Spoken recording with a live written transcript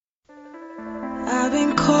I've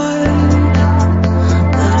been caught,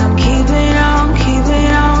 but I'm keeping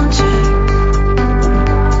on track.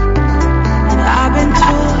 And I've been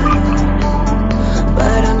torn,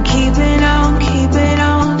 but I'm keeping on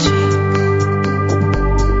track.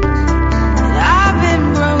 And I've been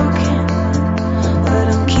broken, but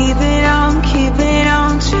I'm keeping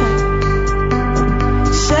on track.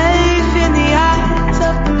 Safe in the eyes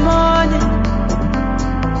of the morning.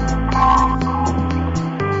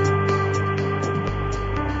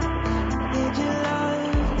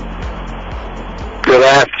 Good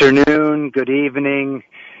afternoon, good evening.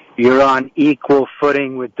 You're on equal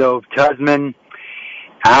footing with Dove Tusman.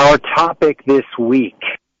 Our topic this week,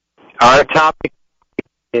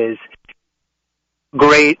 is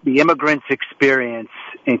the immigrant's experience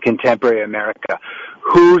in contemporary America.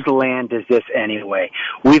 Whose land is this anyway?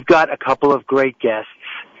 We've got a couple of great guests,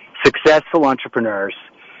 successful entrepreneurs,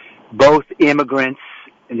 both immigrants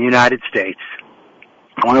in the United States.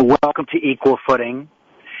 I want to welcome to equal footing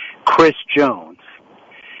Chris Jones.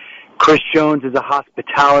 Chris Jones is a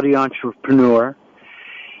hospitality entrepreneur.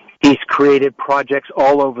 He's created projects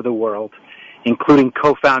all over the world, including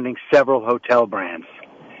co-founding several hotel brands.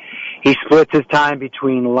 He splits his time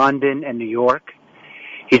between London and New York.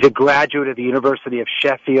 He's a graduate of the University of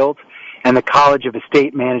Sheffield and the College of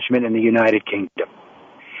Estate Management in the United Kingdom.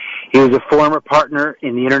 He was a former partner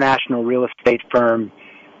in the international real estate firm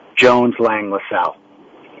Jones Lang LaSalle.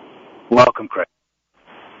 Welcome, Chris.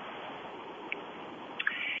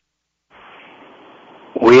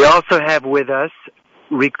 We also have with us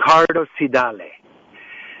Ricardo Sidale,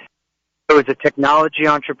 who is a technology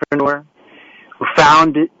entrepreneur who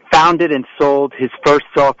founded and sold his first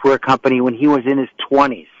software company when he was in his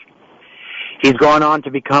 20s. He's gone on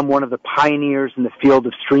to become one of the pioneers in the field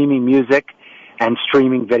of streaming music and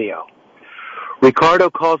streaming video. Ricardo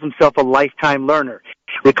calls himself a lifetime learner.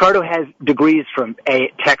 Ricardo has degrees from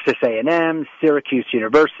Texas A&M, Syracuse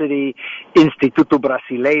University, Instituto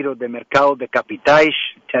Brasileiro de Mercado de Capitais,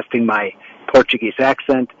 testing my Portuguese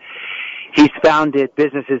accent. He's founded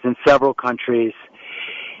businesses in several countries.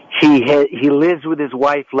 He lives with his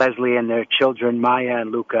wife, Leslie, and their children, Maya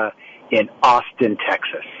and Luca, in Austin,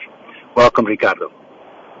 Texas. Welcome, Ricardo.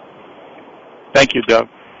 Thank you, Doug.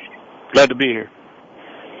 Glad to be here.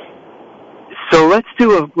 So let's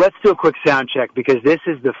do a quick sound check, because this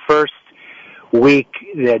is the first week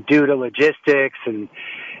that, due to logistics and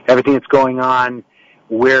everything that's going on,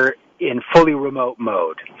 we're in fully remote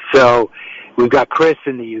mode. So we've got Chris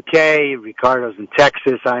in the UK, Ricardo's in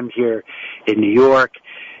Texas, I'm here in New York.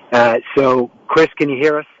 So Chris, can you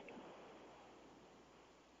hear us?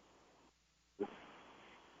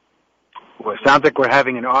 Well, it sounds like we're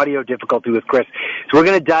having an audio difficulty with Chris. So we're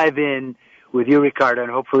going to dive in with you, Ricardo,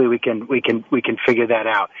 and hopefully we can figure that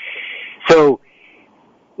out. So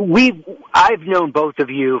I've known both of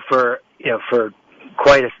you for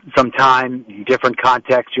quite some time in different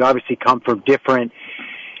contexts. You obviously come from different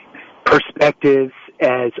perspectives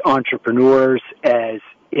as entrepreneurs, as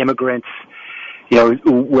immigrants.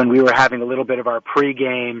 When we were having a little bit of our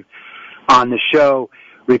pregame on the show,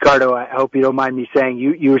 Ricardo, I hope you don't mind me saying,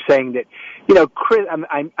 you were saying that, Chris,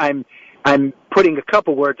 I'm putting a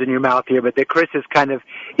couple words in your mouth here, but that Chris is kind of,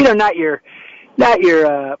 not your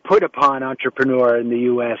put upon entrepreneur in the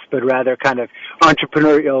U.S., but rather kind of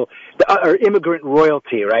entrepreneurial or immigrant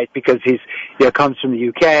royalty, right? Because he's comes from the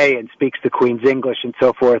U.K. and speaks the Queen's English and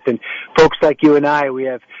so forth. And folks like you and I, we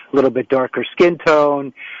have a little bit darker skin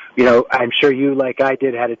tone. I'm sure you, like I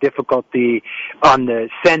did, had a difficulty on the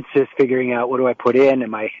census figuring out what do I put in?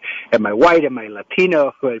 Am I white? Am I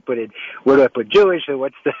Latino? Who do I put in? Where do I put Jewish? Or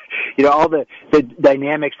what's the, all the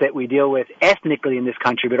dynamics that we deal with ethnically in this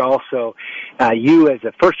country, but also you as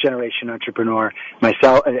a first generation entrepreneur,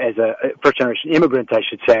 myself as a first generation immigrant, I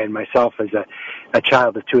should say, and myself as a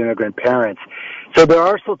child of two immigrant parents. So there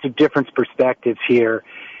are sorts of different perspectives here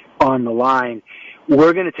on the line.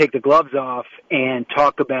 We're going to take the gloves off and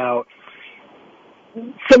talk about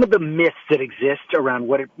some of the myths that exist around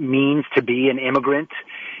what it means to be an immigrant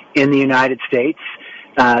in the United States.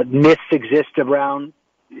 Myths exist around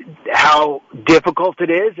how difficult it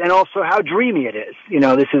is and also how dreamy it is.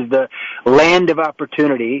 This is the land of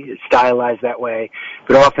opportunity. It's stylized that way,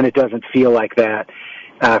 but often it doesn't feel like that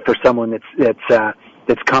for someone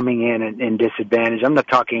that's coming in disadvantaged. I'm not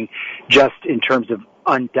talking just in terms of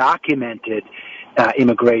undocumented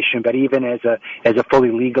immigration, but even as a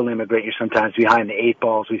fully legal immigrant, you're sometimes behind the eight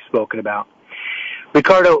balls we've spoken about.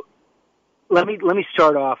 Ricardo, let me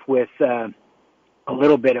start off with a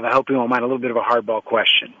little bit of, I hope you won't mind, a little bit of a hardball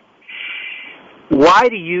question. Why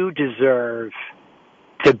do you deserve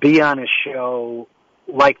to be on a show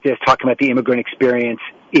like this, talking about the immigrant experience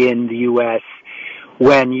in the U.S.,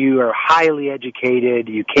 when you are highly educated,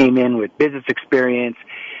 you came in with business experience,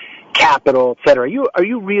 capital, et cetera. Are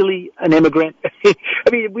you really an immigrant? I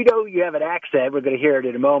mean, we know you have an accent. We're going to hear it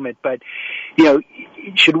in a moment. But,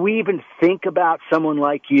 should we even think about someone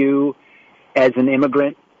like you as an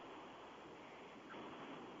immigrant?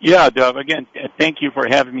 Yeah, Doug, again, thank you for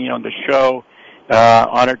having me on the show.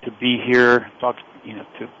 Honored to be here, talk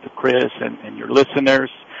to Chris and your listeners.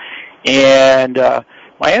 And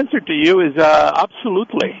my answer to you is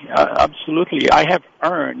absolutely. Absolutely. I have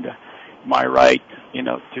earned my right,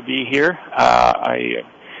 to be here.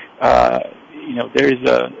 There is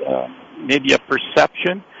maybe a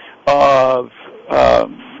perception of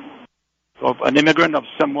an immigrant, of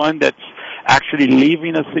someone that's actually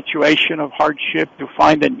leaving a situation of hardship to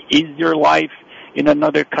find an easier life in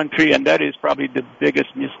another country, and that is probably the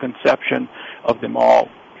biggest misconception of them all.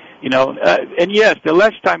 And yes, the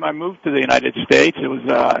last time I moved to the United States, it was,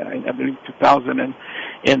 I believe,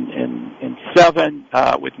 2007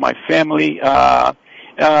 with my family.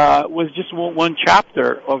 Was just one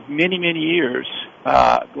chapter of many, many years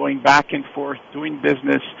going back and forth, doing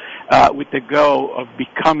business with the goal of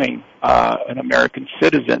becoming an American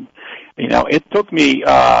citizen. It took me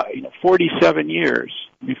 47 years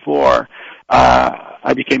before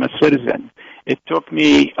I became a citizen. It took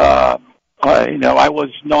me, I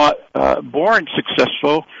was not born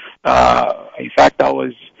successful. In fact,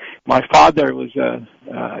 my father is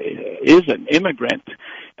an immigrant.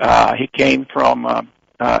 He came from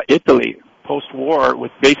Italy post-war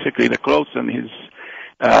with basically the clothes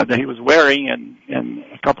that he was wearing and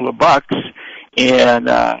a couple of bucks, and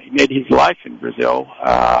he made his life in Brazil.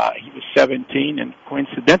 He was 17, and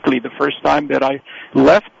coincidentally, the first time that I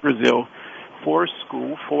left Brazil for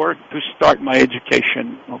school, to start my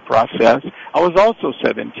educational process, I was also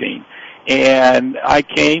 17, and I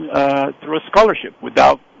came through a scholarship,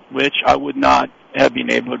 without which I would not have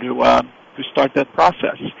been able to start that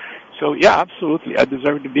process. So, yeah, absolutely. I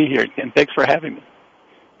deserve to be here, and thanks for having me.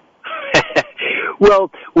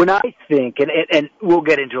 Well, when I think, and we'll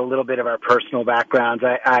get into a little bit of our personal backgrounds,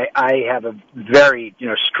 I have a very,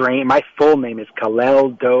 strange, my full name is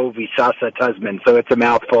Kalel Do Visasa Tuzman, so it's a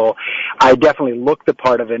mouthful. I definitely look the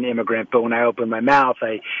part of an immigrant, but when I open my mouth,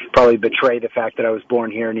 I probably betray the fact that I was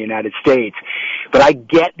born here in the United States. But I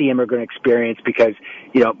get the immigrant experience because,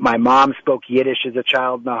 my mom spoke Yiddish as a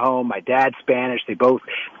child in the home, my dad's Spanish, they both,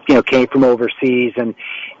 came from overseas, and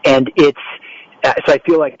it's, so I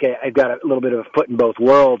feel like I've got a little bit of a foot in both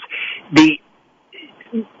worlds.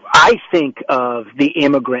 I think of the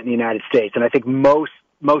immigrant in the United States, and I think most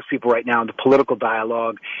people right now in the political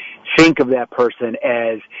dialogue think of that person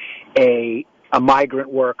as a migrant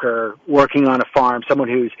worker working on a farm, someone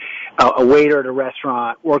who's a waiter at a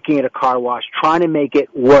restaurant, working at a car wash, trying to make it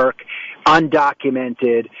work,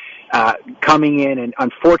 undocumented, coming in, and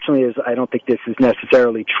unfortunately, I don't think this is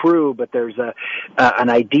necessarily true, but there's an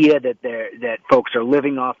idea that folks are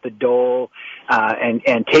living off the dole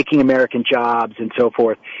and taking American jobs and so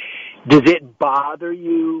forth. Does it bother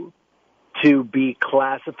you to be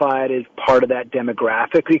classified as part of that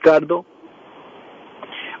demographic, Ricardo?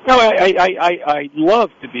 No, I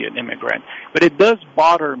love to be an immigrant, but it does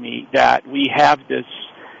bother me that we have this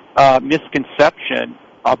misconception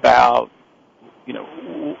about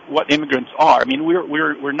what immigrants are. I mean,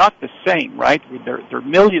 we're not the same, right? There are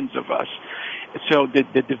millions of us. So the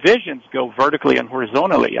divisions go vertically and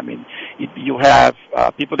horizontally. I mean, you have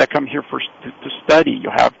people that come here to study. You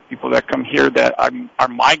have people that come here that are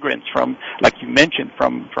migrants from, like you mentioned,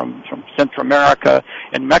 from Central America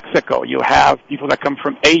and Mexico. You have people that come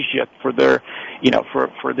from Asia for their,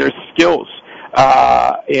 for their skills.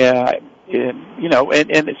 And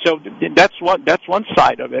so that's one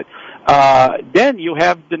side of it. Then you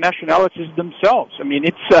have the nationalities themselves. I mean,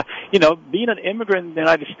 it's, being an immigrant in the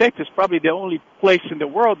United States is probably the only place in the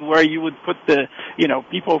world where you would put the,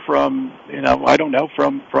 people from,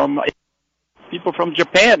 from people from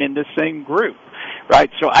Japan in the same group, right?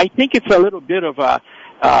 So I think it's a little bit of I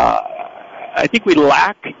think we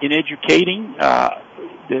lack in educating,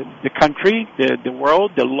 the country, the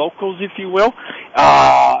world, the locals, if you will,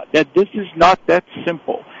 that this is not that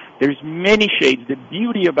simple. There's many shades. The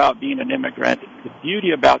beauty about being an immigrant, the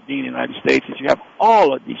beauty about being in the United States is you have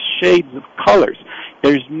all of these shades of colors.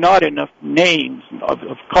 There's not enough names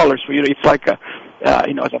of colors for you. It's like it's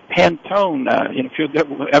a Pantone, if you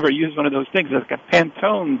ever use one of those things, it's like a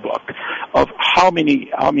Pantone book of how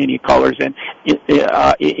many colors. And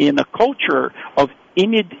in a culture of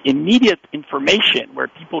immediate information where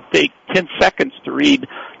people take 10 seconds to read,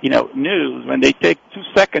 news, when they take 2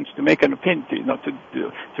 seconds to make an opinion,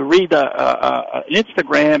 to read an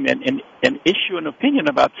Instagram and issue an opinion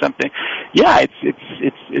about something,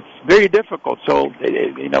 it's very difficult. So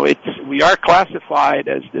we are classified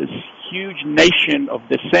as this huge nation of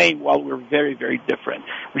the same while we're very, very different.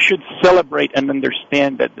 We should celebrate and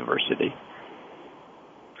understand that diversity.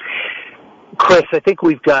 Chris, I think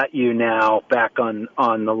we've got you now back on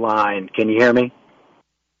the line. Can you hear me?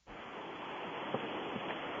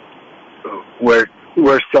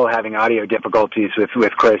 We're still having audio difficulties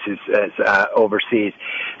with Chris as overseas.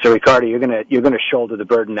 So Ricardo, you're gonna shoulder the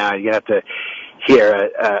burden now. You're gonna have to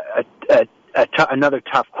hear another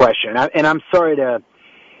tough question. And I'm sorry to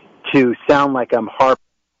sound like I'm harping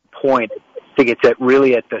point. I think it's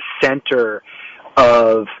really at the center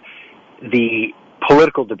of the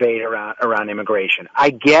political debate around immigration.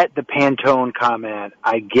 I get the Pantone comment.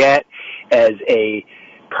 I get, as a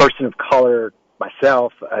person of color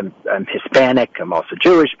myself, I'm Hispanic. I'm also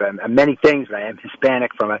Jewish, but I'm many things, but I am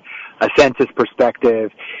Hispanic from a census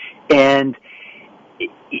perspective. And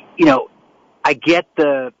I get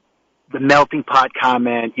the melting pot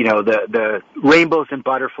comment, the rainbows and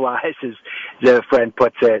butterflies, as the friend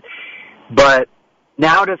puts it. But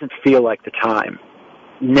now doesn't feel like the time.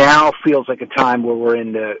 Now feels like a time where we're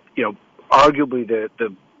in arguably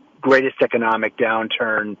the greatest economic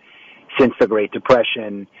downturn since the Great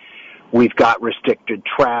Depression. We've got restricted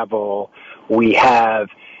travel. We have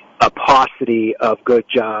a paucity of good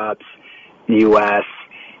jobs in the U.S.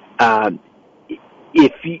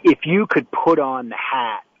 If you could put on the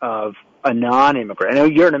hat of a non-immigrant, I know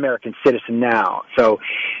you're an American citizen now, so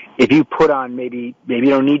if you put on, maybe you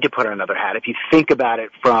don't need to put on another hat. If you think about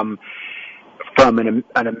it from an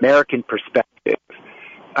American perspective,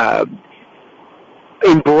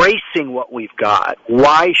 embracing what we've got,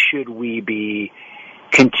 why should we be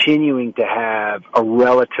continuing to have a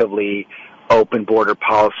relatively open border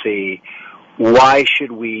policy? Why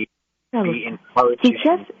should we be encouraging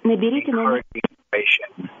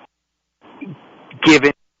immigration?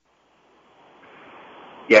 Given,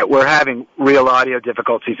 we're having real audio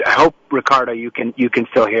difficulties. I hope, Ricardo, you can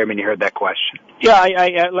still hear me and you heard that question. Yeah,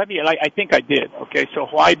 I think I did. Okay, so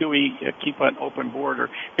why do we keep an open border?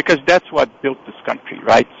 Because that's what built this country,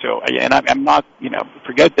 right? So, and I'm not,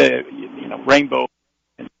 forget the, rainbow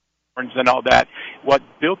and orange and all that. What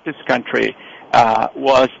built this country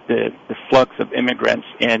was the flux of immigrants,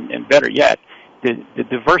 and better yet, the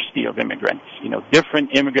diversity of immigrants.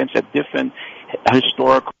 Different immigrants at different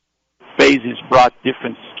historical phases brought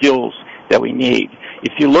different skills that we need.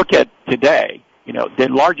 If you look at today, the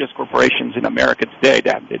largest corporations in America today,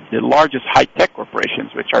 the largest high-tech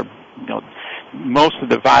corporations, which are, most of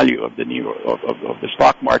the value of the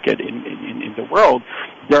stock market in the world,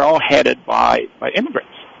 they're all headed by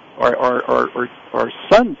immigrants or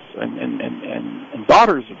sons and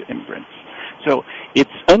daughters of immigrants. So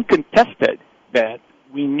it's uncontested that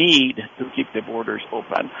we need to keep the borders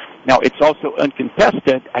open. Now, it's also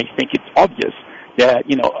uncontested, I think it's obvious, that,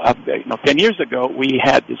 10 years ago, we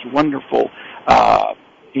had this wonderful,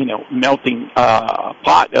 melting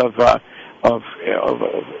pot of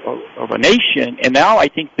a nation, and now I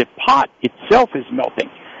think the pot itself is melting,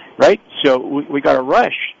 right? So we got to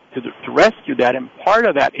rush to rescue that, and part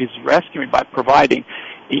of that is rescuing by providing,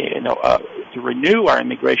 to renew our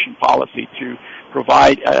immigration policy, to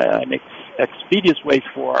provide an expeditious ways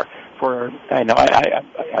for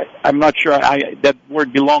I'm not sure that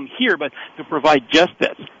word belongs here, but to provide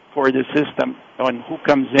justice for the system on who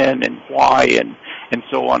comes in and why and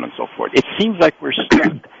so on and so forth. It seems like we're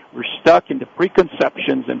stuck. We're stuck in the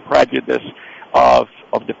preconceptions and prejudice of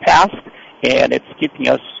the past, and it's keeping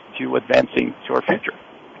us to advancing to our future.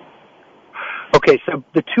 Okay, so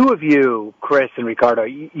the two of you, Chris and Ricardo,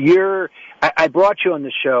 I brought you on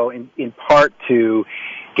the show in part to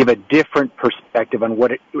give a different perspective on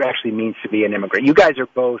what it actually means to be an immigrant. You guys are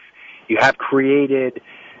both, you have created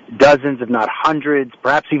dozens, if not hundreds,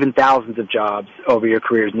 perhaps even thousands of jobs over your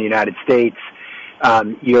careers in the United States.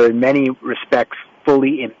 You're in many respects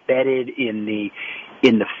fully embedded in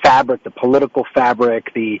the fabric, the political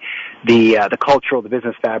fabric, the cultural, the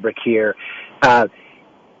business fabric here.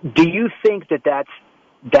 Do you think that's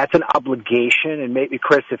an obligation? And maybe,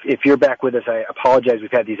 Chris, if you're back with us, I apologize,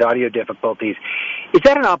 we've had these audio difficulties. Is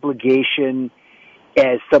that an obligation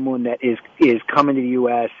as someone that is coming to the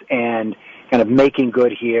U.S. and kind of making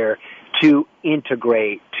good here to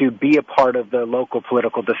integrate, to be a part of the local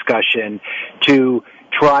political discussion, to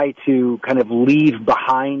try to kind of leave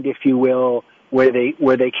behind, if you will, where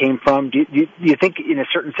they came from? Do you think, in a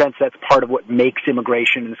certain sense, that's part of what makes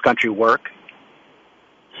immigration in this country work?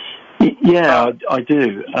 Yeah, I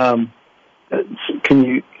do. can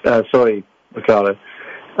you? Sorry, Ricardo.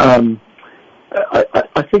 I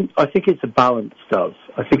think it's a balance, Dove.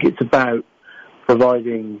 I think it's about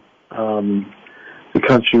providing the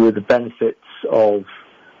country with the benefits of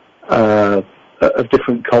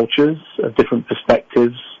different cultures, of different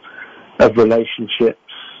perspectives, of relationships,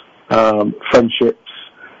 friendships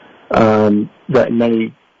that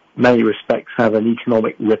in many respects have an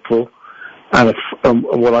economic ripple and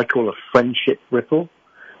what I call a friendship ripple.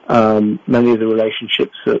 Many of the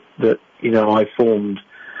relationships that I formed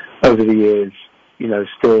over the years,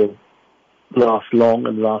 still last long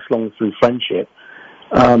through friendship.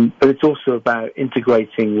 But it's also about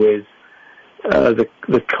integrating with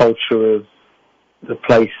the culture of the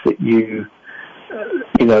place that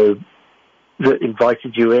that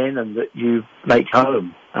invited you in and that you make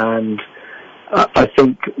home. And I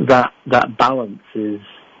think that balance is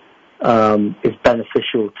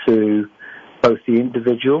beneficial to both the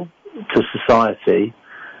individual, to society,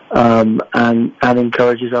 and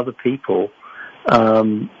encourages other people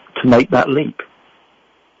to make that leap.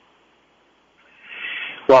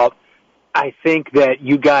 Well, I think that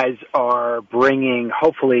you guys are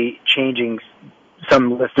hopefully changing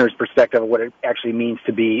some listeners' perspective of what it actually means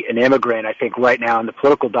to be an immigrant. I think right now in the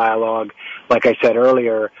political dialogue, like I said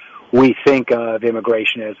earlier, we think of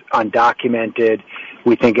immigration as undocumented.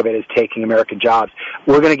 We think of it as taking American jobs.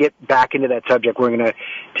 We're going to get back into that subject. We're going to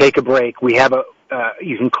take a break. We have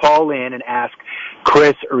you can call in and ask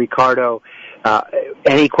Chris or Ricardo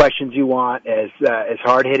any questions you want, as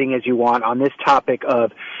hard-hitting as you want, on this topic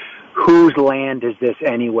of whose land is this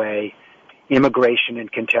anyway? Immigration in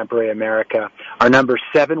contemporary America. Our number is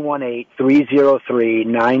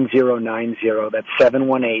 718-303-9090. That's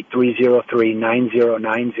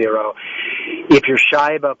 718-303-9090. If you're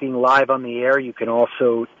shy about being live on the air, you can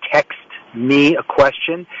also text me a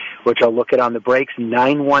question, which I'll look at on the breaks,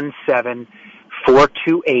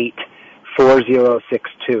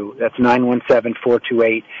 917-428-4062. That's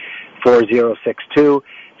 917-428-4062. To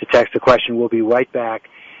text the question, we'll be right back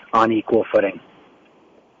on Equal Footing.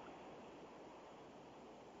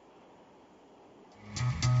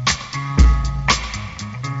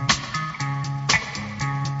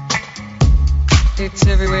 It's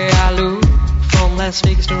everywhere I look, from Las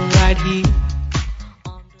Vegas to right here.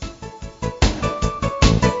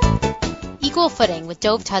 Equal Footing with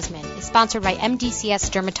Dove Tusman is sponsored by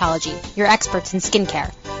MDCS Dermatology, your experts in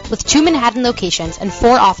skincare. With 2 Manhattan locations and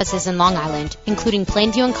 4 offices in Long Island, including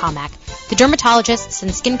Plainview and Commack, the dermatologists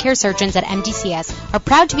and skincare surgeons at MDCS are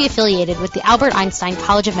proud to be affiliated with the Albert Einstein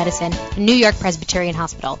College of Medicine and New York Presbyterian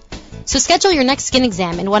Hospital. So schedule your next skin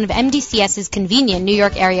exam in one of MDCS's convenient New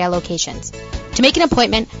York area locations. To make an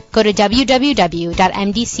appointment, go to www.mdcs.live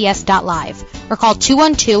or call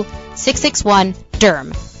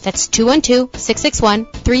 212-661-DERM. That's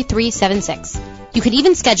 212-661-3376. You can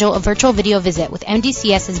even schedule a virtual video visit with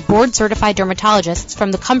MDCS's board-certified dermatologists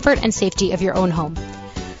from the comfort and safety of your own home.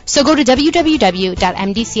 So go to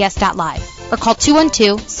www.mdcs.live or call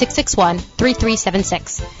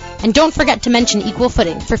 212-661-3376. And don't forget to mention Equal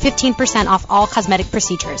Footing for 15% off all cosmetic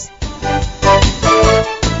procedures.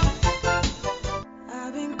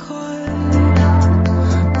 I've been caught,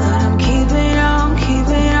 but I'm keeping on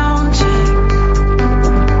check.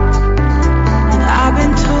 And I've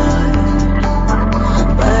been taught,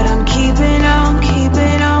 but I'm keeping on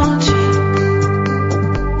check.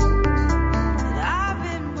 And I've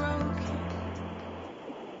been broken.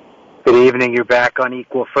 Good evening. You're back on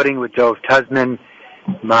Equal Footing with Dove Tusman.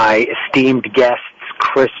 My esteemed guests,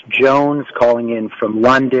 Chris Jones, calling in from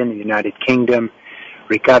London, the United Kingdom,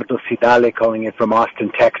 Ricardo Sidale, calling in from Austin,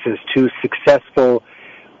 Texas, 2 successful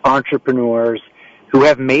entrepreneurs who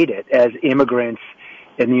have made it as immigrants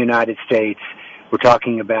in the United States. We're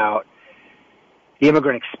talking about the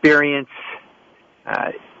immigrant experience,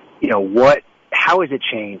 how has it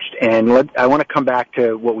changed? And I want to come back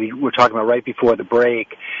to what we were talking about right before the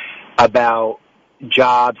break about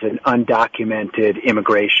jobs and undocumented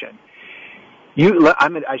immigration.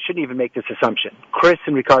 I shouldn't even make this assumption. Chris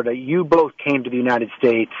and Ricardo, you both came to the United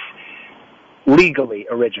States legally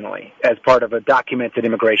originally as part of a documented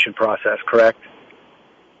immigration process, correct?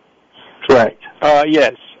 Correct.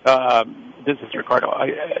 Yes. This is Ricardo.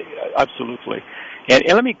 Absolutely. And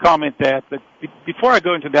let me comment that, but before I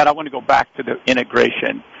go into that, I want to go back to the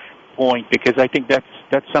integration point, because I think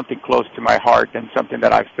that's something close to my heart and something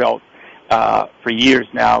that I've felt for years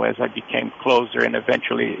now as I became closer and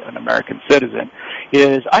eventually an American citizen,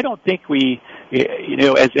 is I don't think we,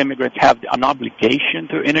 as immigrants have an obligation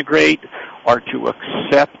to integrate or to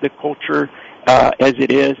accept the culture as it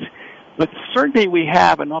is, but certainly we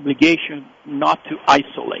have an obligation not to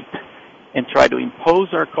isolate and try to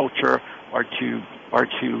impose our culture are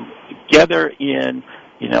to gather in,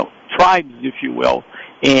 tribes, if you will,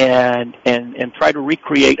 and try to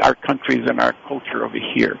recreate our countries and our culture over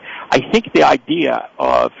here. I think the idea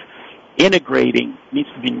of integrating needs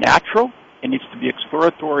to be natural. It needs to be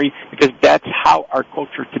exploratory, because that's how our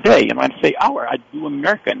culture today, and when I say our, I do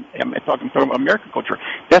American, I'm talking about American culture,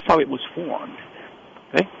 that's how it was formed.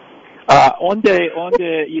 Okay? On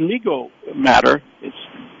the illegal matter, it's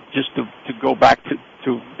just to go back to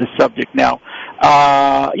the subject now.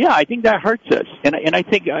 I think that hurts us, and I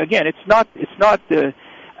think, again, it's not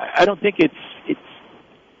I don't think it's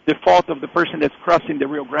the fault of the person that's crossing the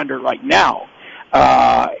Rio Grande right now,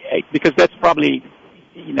 because that's probably,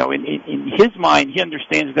 in his mind, he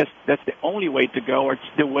understands that's the only way to go, or it's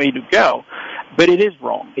the way to go, but it is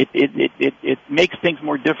wrong. It makes things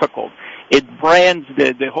more difficult. It brands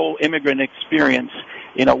the whole immigrant experience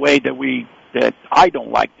in a way that I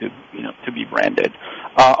don't like to be branded.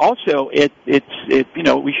 Also,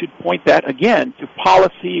 we should point that again to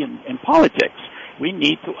policy and politics. We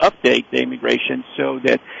need to update the immigration so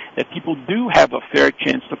that people do have a fair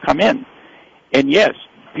chance to come in. And yes,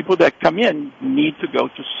 people that come in need to go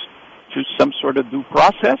to some sort of due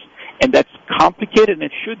process, and that's complicated, and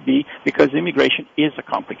it should be, because immigration is a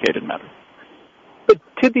complicated matter. But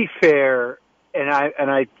to be fair, and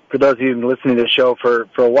I, for those of you who've been listening to the show for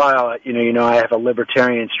a while, I have a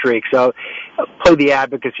libertarian streak, so I'll play the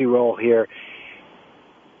advocacy role here.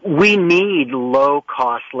 We need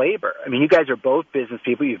low-cost labor. I mean, you guys are both business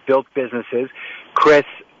people. You've built businesses. Chris,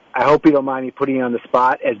 I hope you don't mind me putting you on the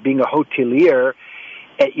spot. As being a hotelier,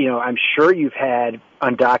 I'm sure you've had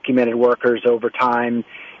undocumented workers over time,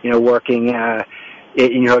 working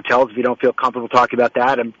in your hotels. If you don't feel comfortable talking about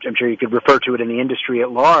that, I'm sure you could refer to it in the industry at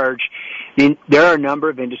large. I mean, there are a number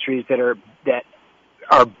of industries that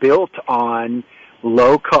are built on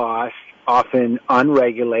low-cost, often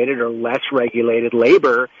unregulated or less regulated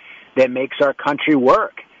labor that makes our country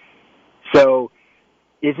work. So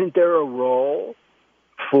isn't there a role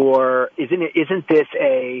isn't this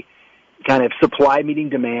a kind of supply meeting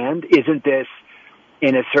demand? Isn't this,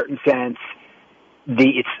 in a certain sense,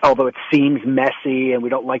 although it seems messy and we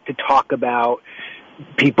don't like to talk about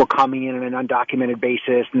people coming in on an undocumented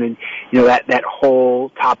basis, and then, that whole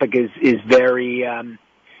topic is very,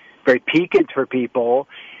 very piquant for people.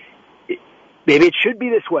 Maybe it should be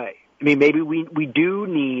this way. I mean, maybe we do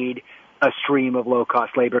need a stream of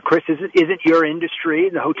low-cost labor. Chris, isn't your industry,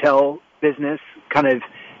 the hotel business, kind of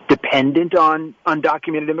dependent on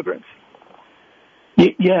undocumented immigrants?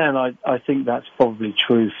 Yeah, and I think that's probably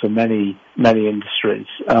true for many industries.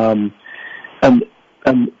 And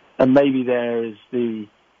maybe there is the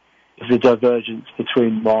divergence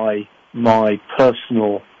between my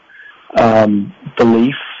personal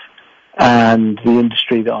belief and the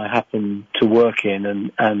industry that I happen to work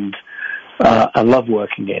in and I love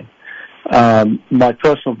working in. My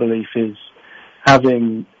personal belief is,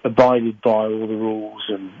 having abided by all the rules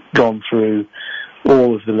and gone through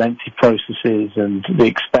all of the lengthy processes and the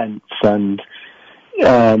expense and,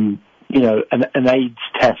 an AIDS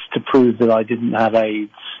test to prove that I didn't have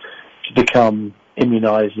AIDS to become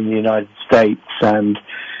immunized in the United States, and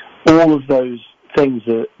all of those things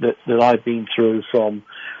that I've been through, from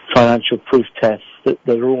financial proof tests that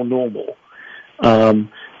are all normal, and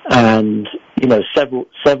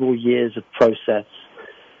several years of process,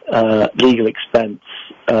 legal expense,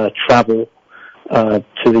 travel to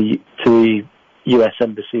the U.S.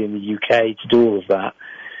 Embassy in the UK to do all of that.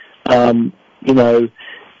 And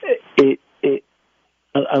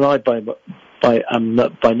I'm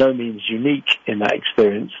by no means unique in that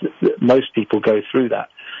experience. Most people go through that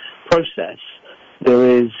process.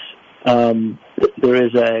 There is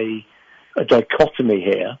a dichotomy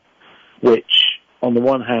here, which, on the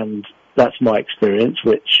one hand, that's my experience,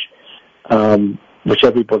 which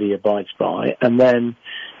everybody abides by, and then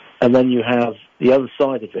you have the other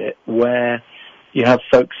side of it, where you have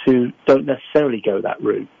folks who don't necessarily go that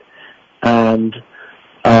route, and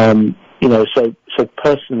so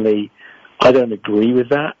personally, I don't agree with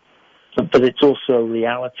that, but it's also a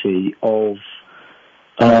reality of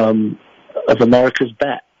America's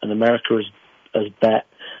bet, and America has bet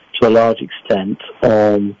to a large extent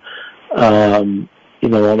on a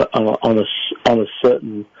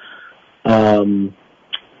certain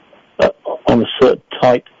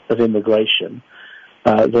type of immigration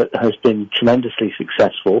that has been tremendously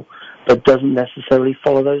successful, but doesn't necessarily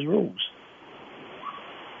follow those rules.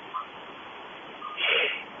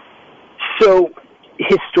 So,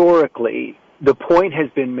 historically, the point has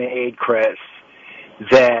been made, Chris,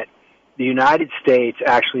 that the United States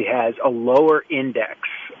actually has a lower index,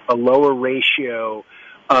 a lower ratio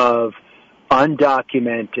of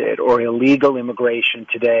undocumented or illegal immigration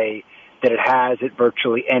today that it has at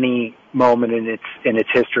virtually any moment in its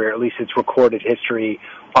history, or at least its recorded history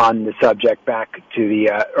on the subject back to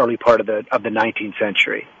the early part of the 19th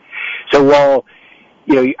century. So while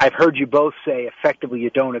I've heard you both say effectively you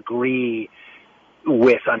don't agree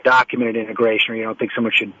with undocumented immigration, or you don't think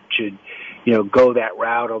someone should go that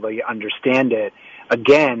route, although you understand it.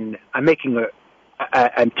 Again, I'm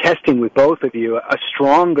testing with both of you a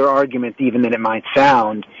stronger argument even than it might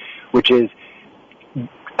sound, which is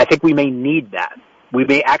I think we may need that. We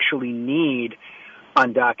may actually need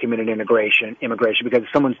undocumented immigration because if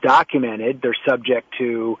someone's documented, they're subject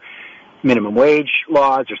to minimum wage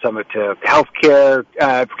laws, or subject to health care,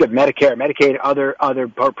 Medicare, Medicaid, other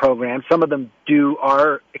programs. Some of them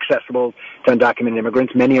are accessible to undocumented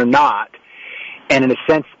immigrants. Many are not. And in a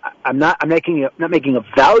sense, I'm not making a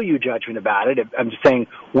value judgment about it. I'm just saying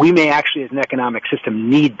we may actually, as an economic system,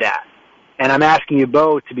 need that. And I'm asking you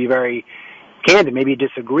both to be very candid. Maybe you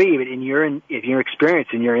disagree, but in your experience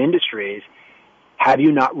in your industries, have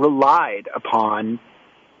you not relied upon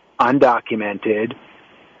undocumented,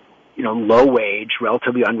 low wage,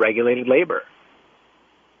 relatively unregulated labor?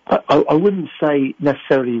 I wouldn't say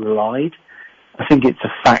necessarily relied. I think it's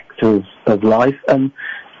a fact of life, and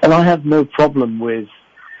I have no problem with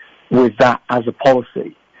that as a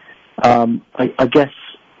policy. I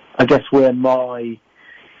guess where my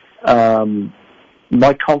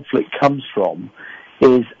conflict comes from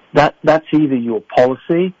is that's either your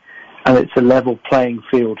policy and it's a level playing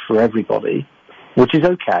field for everybody, which is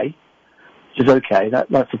okay.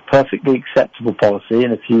 That's a perfectly acceptable policy,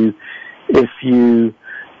 and if you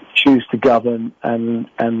choose to govern and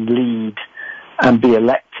lead and be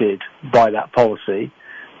elected by that policy,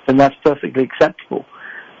 then that's perfectly acceptable.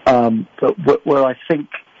 But where I think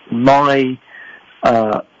my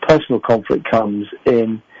personal conflict comes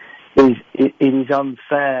in is it is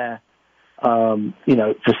unfair,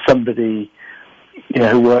 for somebody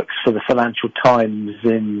who works for the Financial Times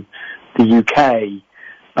in the UK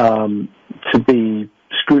to be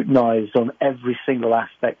scrutinised on every single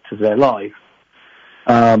aspect of their life,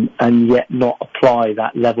 and yet not apply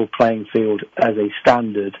that level playing field as a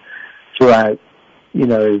standard throughout,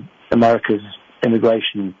 America's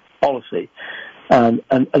immigration policy. And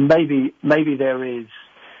maybe there is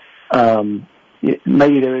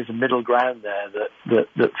a middle ground there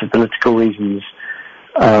that for political reasons,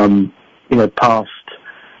 past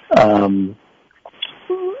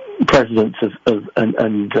presidents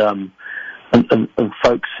and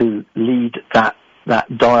folks who lead that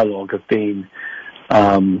dialogue have been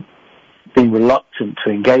reluctant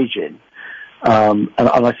to engage in, and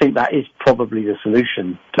I think that is probably the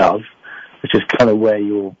solution, Dov, which is kind of where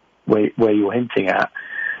you're hinting at.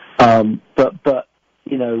 But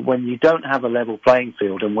when you don't have a level playing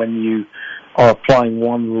field, and when you are applying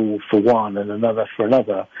one rule for one and another for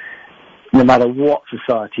another, no matter what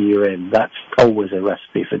society you're in, that's always a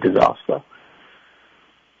recipe for disaster.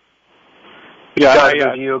 Yeah,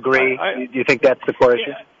 do you agree? Do you think that's the core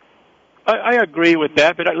issue? I agree with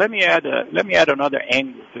that, but let me add another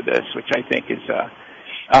angle to this, which I think is,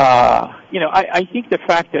 I think the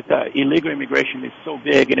fact that illegal immigration is so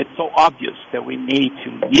big and it's so obvious that we need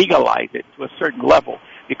to legalize it to a certain level,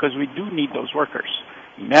 because we do need those workers.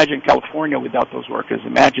 Imagine California without those workers.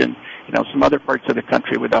 Imagine, some other parts of the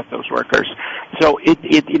country without those workers. So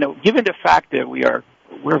given the fact that we're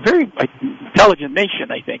a very intelligent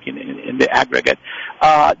nation, I think, in the aggregate,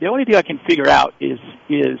 the only thing I can figure out is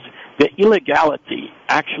the illegality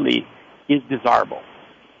actually is desirable,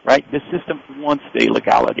 right? The system wants the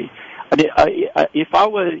illegality. If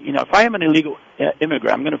I am an illegal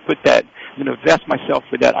immigrant, I'm going to vest myself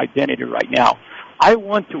with that identity right now. I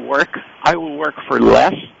want to work. I will work for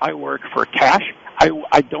less. I work for cash.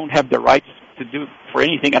 I don't have the rights to do for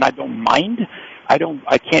anything, and I don't mind. I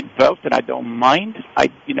can't vote, and I don't mind. I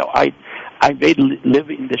may live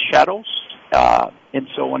in the shadows, and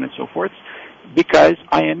so on and so forth, because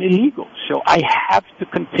I am illegal. So I have to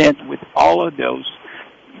contend with all of those,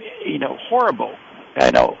 horrible,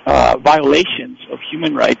 violations of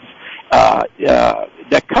human rights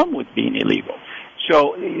that come with being illegal.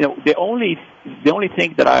 So, the only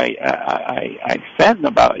thing that I fathom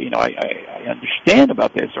about, I understand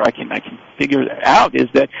about this, or I can figure it out, is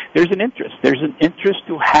that there's an interest. There's an interest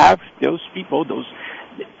to have those people, those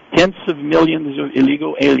tens of millions of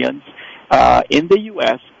illegal aliens in the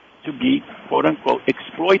U.S. to be, quote unquote,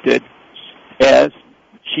 exploited as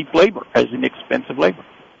cheap labor, as inexpensive labor.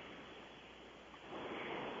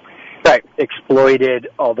 Right, exploited,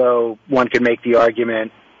 although one could make the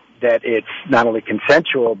argument that it's not only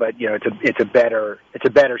consensual, but it's a better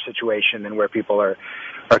situation than where people are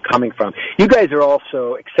coming from. You guys are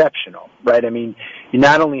also exceptional, right? I mean,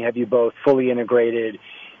 not only have you both fully integrated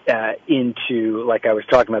into, like I was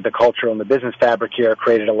talking about, the cultural and the business fabric here,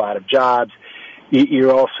 created a lot of jobs.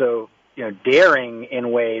 You're also daring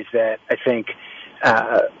in ways that I think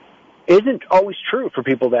isn't always true for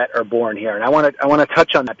people that are born here. And I want to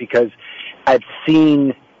touch on that because I've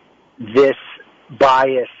seen this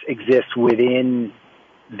bias exist within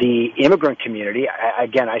the immigrant community. I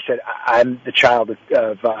said I'm the child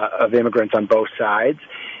of immigrants on both sides,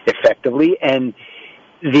 effectively, and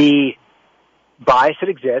the bias that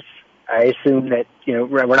exists. I assume that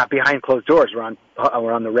we're not behind closed doors. We're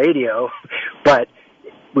on the radio, but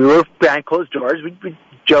we were behind closed doors. We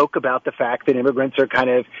joke about the fact that immigrants are kind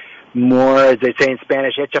of more, as they say in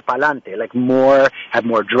Spanish, hecha pa'lante, like have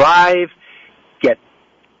more drive, get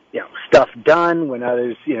stuff done when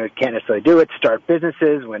others can't necessarily do it. Start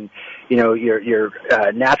businesses when your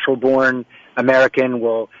natural born American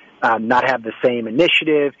will not have the same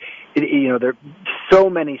initiative. There are so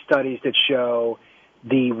many studies that show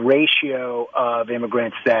the ratio of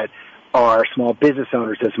immigrants that are small business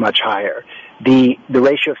owners is much higher. The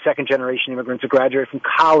ratio of second-generation immigrants who graduate from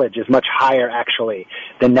college is much higher, actually,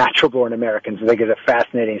 than natural-born Americans. I think it's a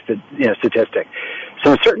fascinating statistic.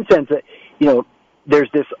 So in a certain sense, there's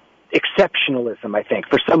this exceptionalism, I think,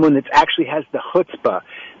 for someone that actually has the chutzpah,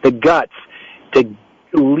 the guts, to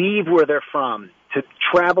leave where they're from, to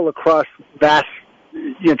travel across vast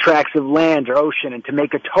tracts of land or ocean, and to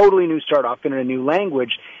make a totally new start, often in a new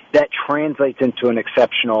language, that translates into an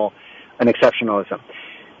exceptionalism.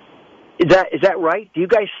 Is that right? Do you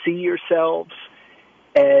guys see yourselves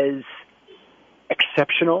as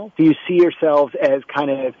exceptional? Do you see yourselves as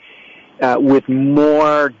kind of with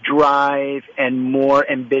more drive and more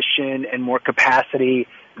ambition and more capacity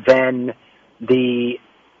than the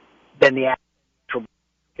actual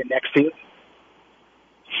next to you?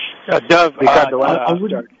 Dov,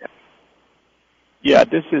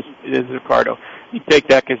 this is Ricardo. You take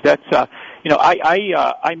that because that's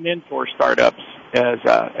I mentor startups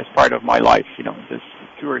as part of my life. There's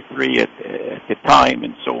 2 or 3 at the time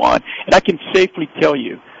and so on, and I can safely tell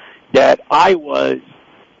you that I was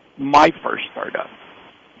my first startup,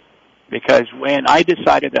 because when I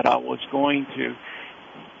decided that I was going to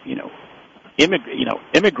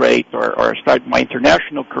immigrate or start my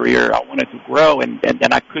international career, I wanted to grow, and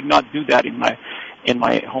I could not do that in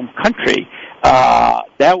my home country.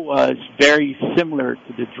 That was very similar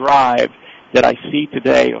to the drive that I see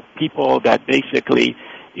today of people that basically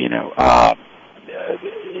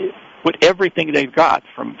put everything they've got,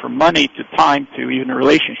 from money to time to even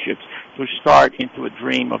relationships, to start into a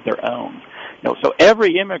dream of their own. So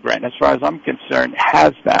every immigrant, as far as I'm concerned,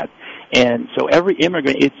 has that. And so every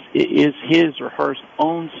immigrant is his or her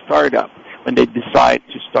own startup when they decide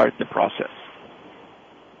to start the process.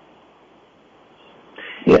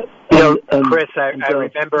 Yeah. Chris, I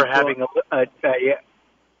remember having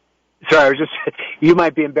sorry, I was just, you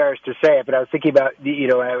might be embarrassed to say it, but I was thinking about,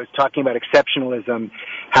 when I was talking about exceptionalism,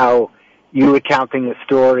 how you recounting the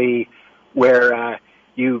story where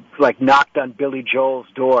you knocked on Billy Joel's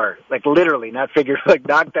door, literally, not figuratively,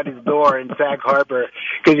 knocked on his door in Sag Harbor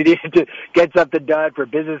because he needed to get something done for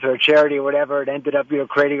business or charity or whatever, and ended up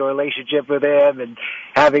creating a relationship with him and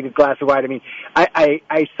having a glass of wine. I mean,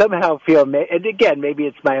 I somehow feel, and again, maybe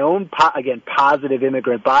it's my own positive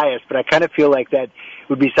immigrant bias, but I kind of feel like that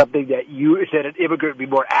would be something that an immigrant would be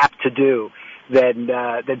more apt to do than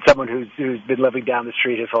someone who's been living down the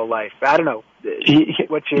street his whole life. I don't know.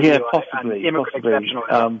 What's your view on immigrant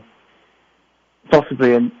exceptionalism?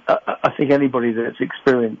 Possibly, and I think anybody that's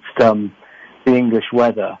experienced the English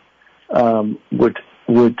weather would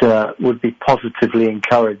be positively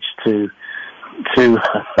encouraged to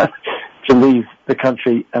leave the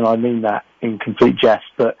country, and I mean that in complete jest.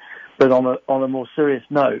 But on a more serious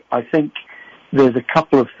note, I think there's a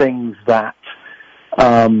couple of things that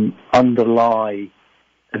underlie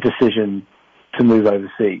a decision to move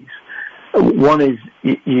overseas. One is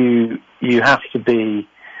you have to be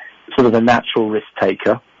sort of a natural risk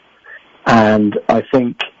taker, and I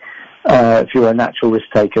think if you're a natural risk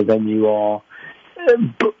taker, then you are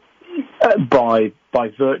by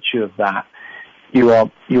virtue of that you are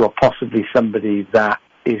possibly somebody that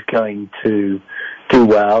is going to do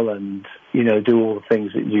well and do all the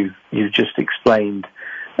things that you've just explained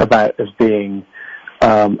about as being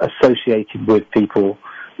associated with people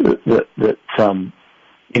that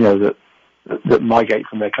migrate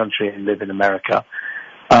from their country and live in America.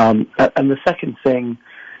 And the second thing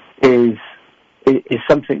is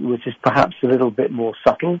something which is perhaps a little bit more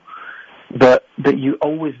subtle, but you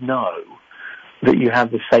always know that you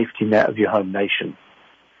have the safety net of your home nation.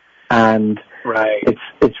 And right.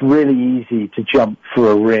 It's really easy to jump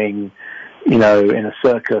for a ring, in a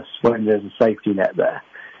circus when there's a safety net there.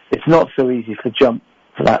 It's not so easy to jump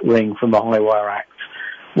for that ring from a high wire act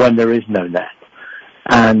when there is no net.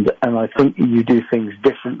 And I think you do things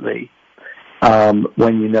differently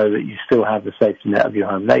when you know that you still have the safety net of your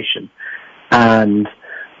home nation. And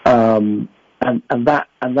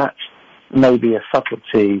that's maybe a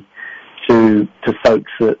subtlety to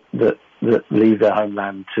folks that leave their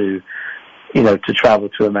homeland to travel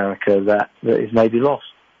to America that is maybe lost.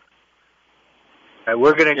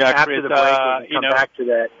 We're going to, after Chris, the break, come back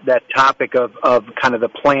to that topic of kind of the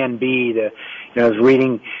plan B. I was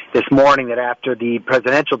reading this morning that after the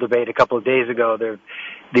presidential debate a couple of days ago, the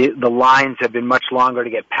lines have been much longer to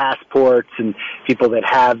get passports, and people that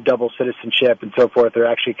have double citizenship and so forth are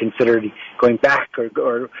actually considered going back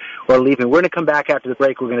or leaving. We're going to come back after the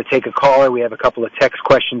break. We're going to take a caller. We have a couple of text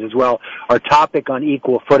questions as well. Our topic on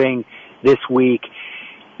Equal Footing this week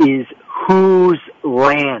is whose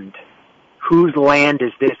land? Whose land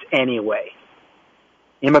is this anyway?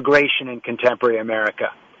 Immigration in contemporary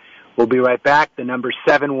America. We'll be right back. The number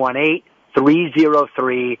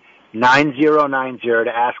 718-303-9090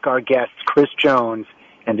 to ask our guests, Chris Jones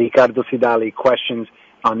and Ricardo Sidali, questions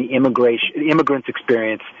on the immigrant's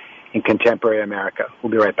experience in contemporary America.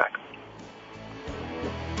 We'll be right back.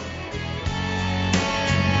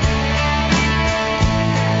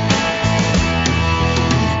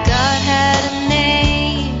 God had a name.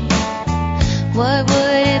 What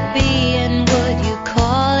would it be, and would you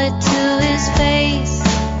call it to his face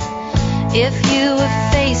if you were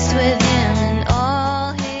faced with him in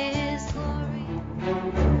all his glory?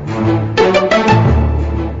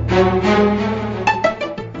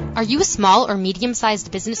 Are you a small or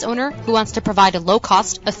medium-sized business owner who wants to provide a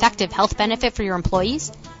low-cost, effective health benefit for your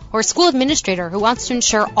employees? Or a school administrator who wants to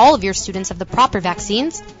ensure all of your students have the proper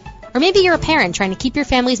vaccines? Or maybe you're a parent trying to keep your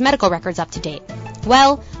family's medical records up to date.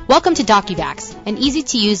 Well, welcome to DocuVax, an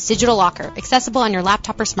easy-to-use digital locker accessible on your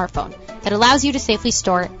laptop or smartphone that allows you to safely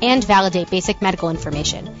store and validate basic medical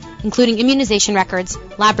information, including immunization records,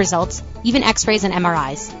 lab results, even x-rays and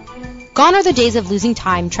MRIs. Gone are the days of losing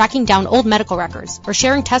time tracking down old medical records or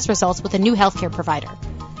sharing test results with a new healthcare provider.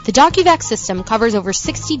 The DocuVax system covers over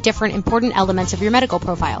 60 different important elements of your medical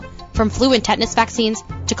profile, from flu and tetanus vaccines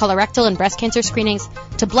to colorectal and breast cancer screenings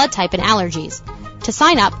to blood type and allergies. To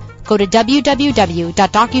sign up, go to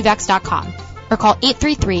www.docuvax.com or call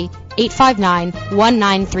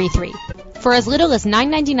 833-859-1933. For as little as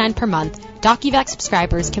 $9.99 per month, DocuVax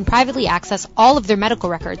subscribers can privately access all of their medical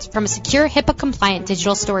records from a secure HIPAA-compliant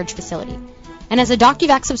digital storage facility. And as a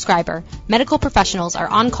DocuVax subscriber, medical professionals are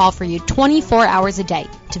on call for you 24 hours a day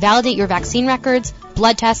to validate your vaccine records,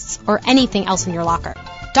 blood tests, or anything else in your locker.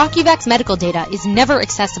 DocuVax medical data is never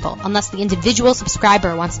accessible unless the individual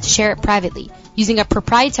subscriber wants to share it privately using a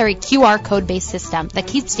proprietary QR code-based system that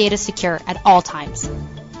keeps data secure at all times.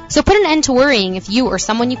 So put an end to worrying if you or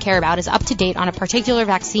someone you care about is up to date on a particular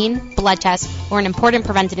vaccine, blood test, or an important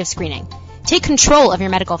preventative screening. Take control of your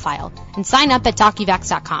medical file and sign up at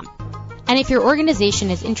DocuVax.com. And if your organization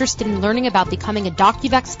is interested in learning about becoming a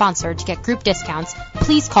DocuVax sponsor to get group discounts,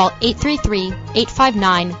 please call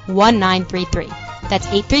 833-859-1933. That's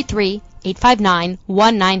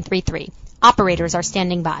 833-859-1933. Operators are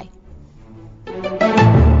standing by.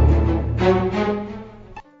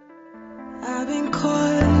 I've been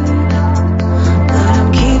caught, but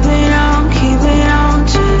I'm keeping on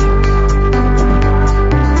to.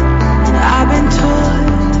 I've been torn,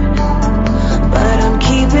 but I'm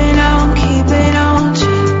keeping on to.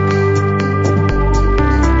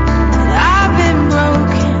 I've been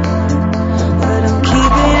broken, but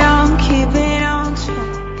I'm keeping on to.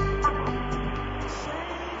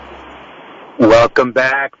 Welcome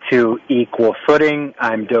back to Equal Footing.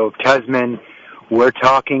 I'm Dove Tusman. We're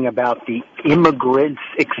talking about the immigrant's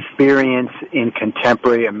experience in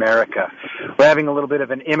contemporary America. We're having a little bit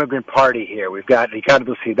of an immigrant party here. We've got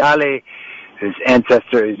Ricardo Sidali, whose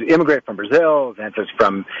ancestor is immigrant from Brazil, his ancestor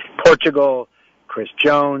from Portugal, Chris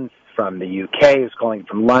Jones from the UK, who's calling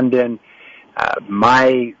from London.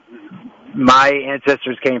 My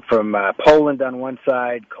ancestors came from Poland on one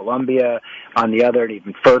side, Colombia on the other, and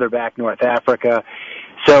even further back, North Africa.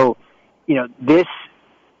 So, this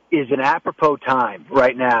is an apropos time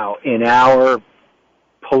right now in our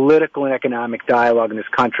political and economic dialogue in this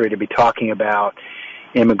country to be talking about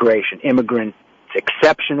immigration, immigrant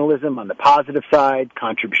exceptionalism on the positive side,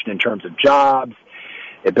 contribution in terms of jobs,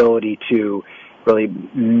 ability to really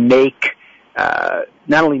make,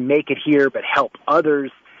 not only make it here, but help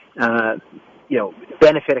others.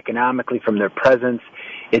 benefit economically from their presence.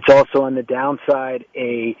 It's also on the downside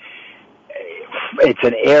it's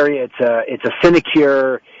an area, it's a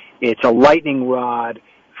sinecure, it's a lightning rod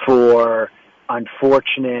for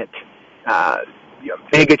unfortunate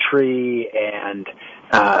bigotry and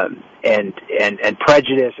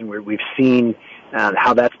prejudice, and we've seen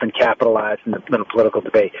how that's been capitalized in the political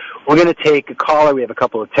debate. We're going to take a caller. We have a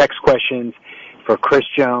couple of text questions for Chris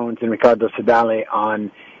Jones and Ricardo Sedale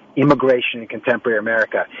on immigration in contemporary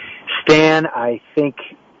America. Stan, I think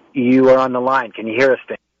you are on the line. Can you hear us,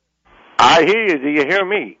 Stan? I hear you. Do you hear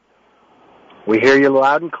me? We hear you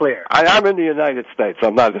loud and clear. I'm in the United States.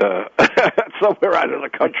 I'm not somewhere out of the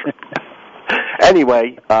country.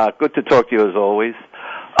 Anyway, good to talk to you as always.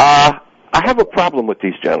 I have a problem with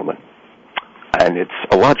these gentlemen, and it's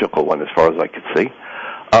a logical one as far as I can see.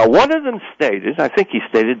 One of them stated, I think he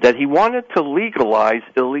stated, that he wanted to legalize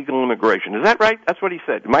illegal immigration. Is that right? That's what he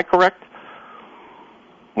said. Am I correct?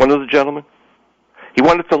 One of the gentlemen? He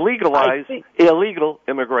wanted to legalize illegal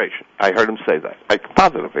immigration. I heard him say that. I'm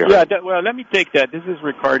positive. Yeah, well, let me take that. This is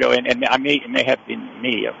Ricardo, and I may have been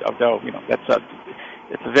me, although,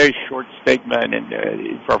 it's a very short statement and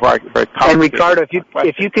for very complicated. And Ricardo,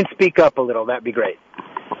 if you can speak up a little, that'd be great.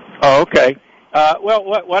 Oh, okay. Well,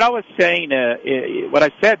 what I was saying, what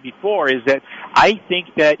I said before is that I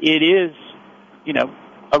think that it is,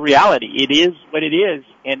 a reality. It is what it is,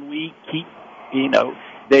 and we keep,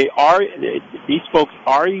 these folks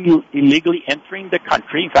are illegally entering the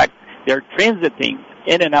country. In fact, they're transiting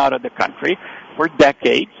in and out of the country for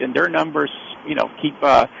decades, and their numbers,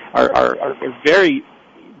 are very,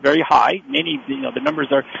 very high. Many, the numbers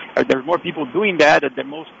are there's more people doing that than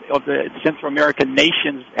most of the Central American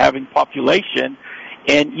nations having population,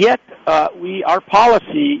 and yet our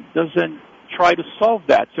policy doesn't try to solve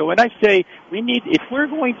that. So when I say if we're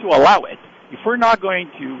going to allow it, if we're not going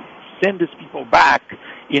to send these people back,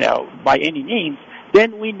 by any means,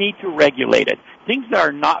 then we need to regulate it. Things that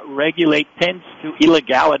are not regulated tends to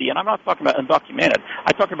illegality, and I'm not talking about undocumented.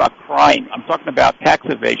 I'm talking about crime. I'm talking about tax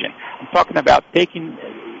evasion. I'm talking about taking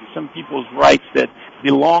some people's rights that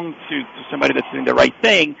belong to somebody that's doing the right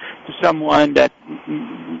thing to someone that,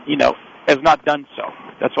 has not done so.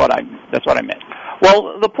 That's what I meant.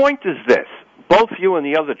 Well, the point is this. Both you and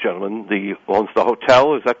the other gentleman, who owns the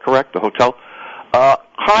hotel, is that correct, the hotel,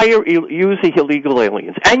 use the illegal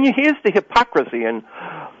aliens. And here's the hypocrisy and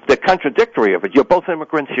the contradictory of it. You're both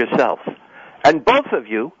immigrants yourself. And both of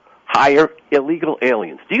you hire illegal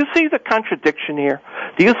aliens. Do you see the contradiction here?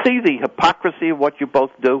 Do you see the hypocrisy of what you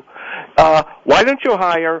both do? Why don't you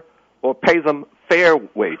hire or pay them fair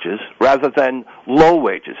wages rather than low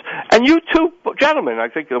wages? And you two gentlemen, I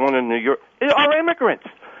think the one in New York, are immigrants.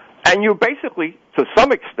 And you're basically, to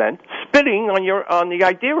some extent, spitting on the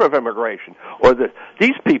idea of immigration. Or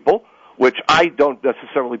these people, which I don't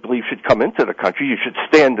necessarily believe should come into the country, you should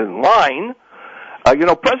stand in line.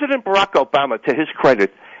 President Barack Obama, to his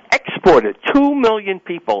credit, exported 2 million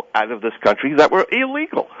people out of this country that were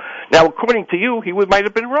illegal. Now, according to you, he might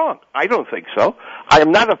have been wrong. I don't think so. I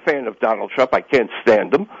am not a fan of Donald Trump. I can't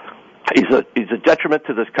stand him. He's a detriment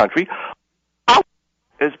to this country.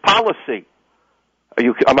 His policy.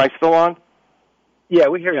 Am I still on? Yeah,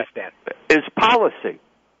 we hear you, Stan. His policy,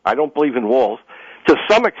 I don't believe in walls, to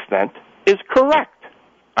some extent, is correct.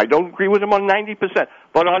 I don't agree with him on 90%.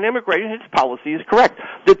 But on immigration, his policy is correct.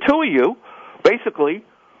 The two of you basically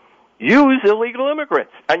use illegal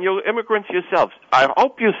immigrants, and you're immigrants yourselves. I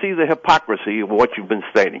hope you see the hypocrisy of what you've been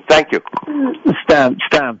stating. Thank you. Stan,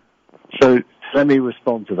 so let me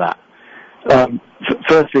respond to that.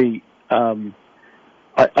 Firstly,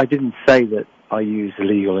 I didn't say that I use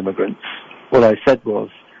illegal immigrants. What I said was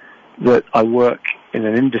that I work in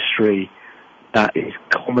an industry that is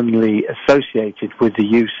commonly associated with the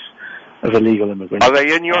use of illegal immigrants. Are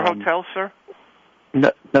they in your hotel, sir?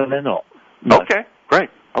 No, they're not. No. Okay, great.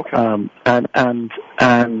 Okay. I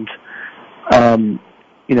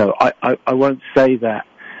won't say that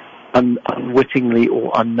unwittingly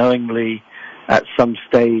or unknowingly at some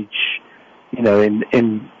stage, in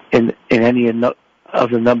any of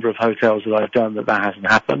the number of hotels that I've done that hasn't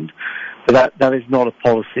happened. But that is not a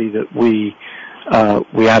policy that we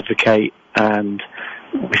advocate, and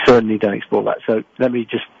we certainly don't explore that. So let me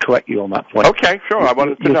just correct you on that point. Okay, sure. I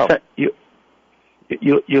wanted to know.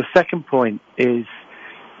 Your second point is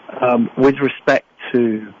with respect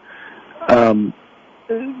to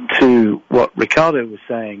what Ricardo was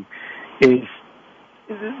saying, is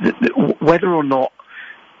whether or not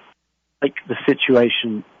like the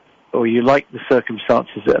situation or you like the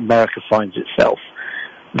circumstances that America finds itself.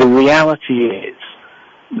 The reality is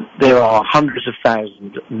there are hundreds of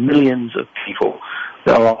thousands, millions of people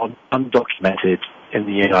that are undocumented in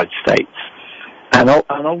the United States. And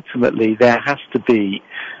ultimately, there has to be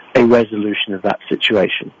a resolution of that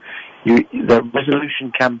situation. The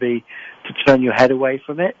resolution can be to turn your head away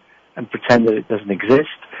from it and pretend that it doesn't exist.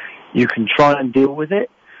 You can try and deal with it,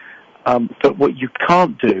 but what you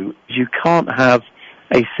can't do is you can't have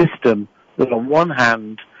a system that on one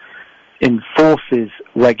hand enforces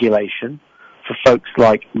regulation for folks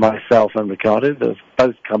like myself and Ricardo that have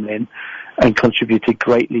both come in and contributed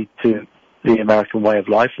greatly to the American way of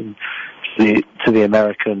life and to the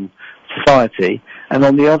American society, and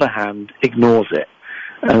on the other hand ignores it.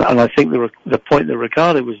 And I think the point that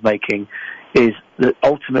Ricardo was making is that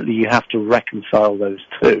ultimately you have to reconcile those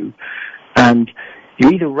two, and you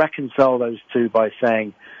either reconcile those two by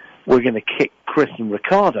saying we're going to kick Chris and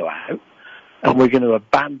Ricardo out and we're going to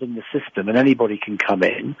abandon the system and anybody can come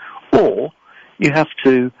in, or you have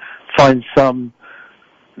to find some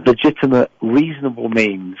legitimate, reasonable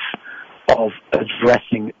means of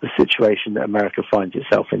addressing the situation that America finds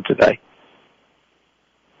itself in today.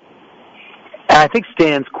 I think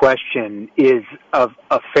Stan's question is a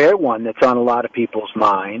fair one that's on a lot of people's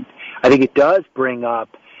mind. I think it does bring up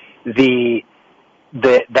that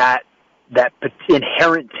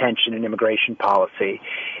inherent tension in immigration policy,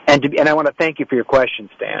 and I want to thank you for your question,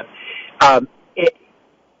 Stan.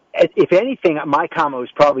 If anything, my commo is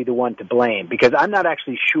probably the one to blame, because I'm not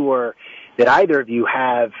actually sure that either of you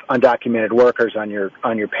have undocumented workers on your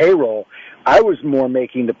payroll. I was more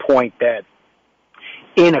making the point that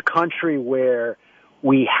in a country where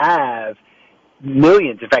we have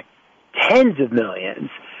millions, in fact, tens of millions,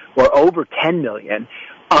 or over 10 million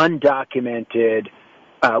undocumented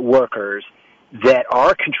workers that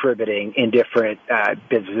are contributing in different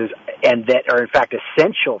businesses and that are in fact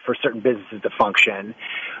essential for certain businesses to function,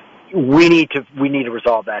 we need to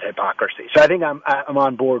resolve that hypocrisy. So I think I'm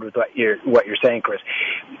on board with what you're saying, Chris.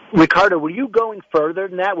 Ricardo, were you going further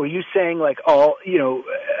than that? Were you saying like all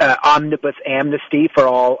omnibus amnesty for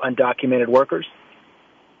all undocumented workers?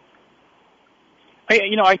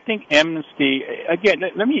 I think amnesty. Again,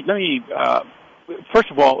 let me first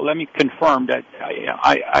of all, let me confirm that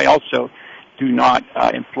I also do not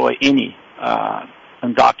employ any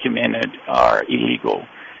undocumented or illegal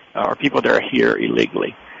or people that are here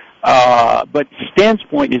illegally. But Stan's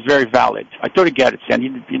point is very valid. I totally get it, Stan.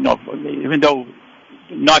 Even though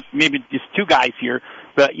not maybe just two guys here,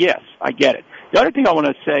 but yes, I get it. The other thing I want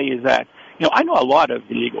to say is that, I know a lot of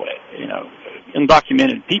illegal,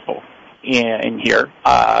 undocumented people in here,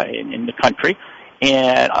 in the country.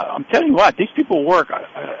 And I'm telling you what, these people work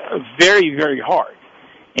very, very hard.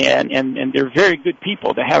 And they're very good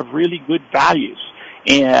people. They have really good values.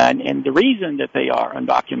 And the reason that they are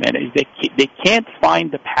undocumented is they can't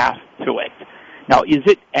find the path to it. Now, is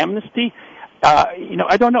it amnesty?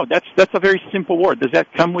 I don't know. That's a very simple word. Does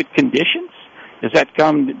that come with conditions? Does that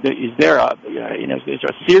come? Is there a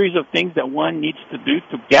series of things that one needs to do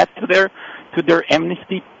to get to their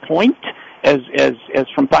amnesty point? As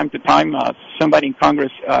from time to time somebody in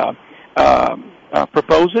Congress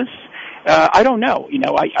proposes. I don't know.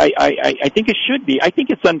 I think it should be. I think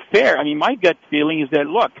it's unfair. I mean, my gut feeling is that,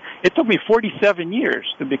 look, it took me 47 years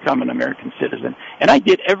to become an American citizen, and I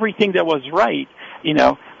did everything that was right,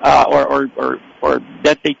 or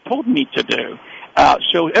that they told me to do.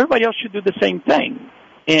 So everybody else should do the same thing.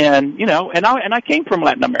 And I came from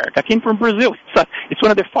Latin America. I came from Brazil. It's one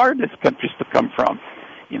of the farthest countries to come from.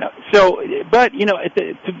 But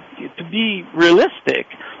to be realistic,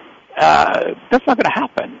 that's not going to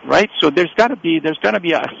happen, right? So there's got to be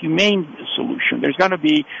a humane solution. There's got to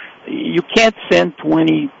be. You can't send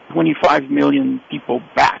 25 million people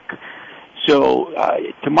back. So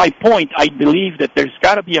to my point, I believe that there's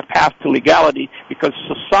got to be a path to legality, because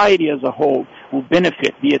society as a whole will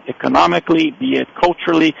benefit, be it economically, be it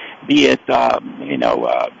culturally, be it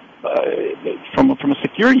from a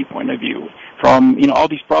security point of view. From all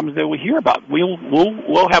these problems that we hear about,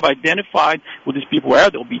 we'll have identified who these people are.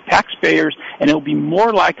 They'll be taxpayers, and they'll be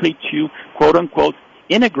more likely to quote unquote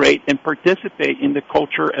integrate and participate in the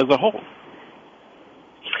culture as a whole.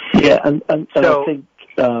 Yeah, and so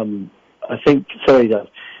I think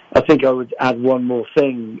I would add one more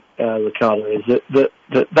thing, Ricardo, is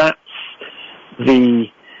that's the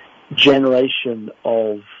generation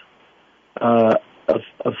of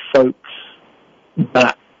folks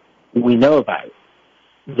that we know about.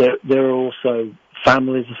 There are also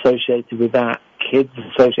families associated with that, kids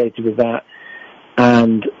associated with that,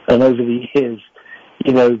 and over the years,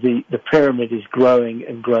 the pyramid is growing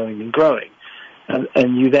and growing and growing,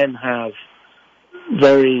 and you then have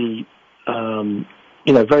very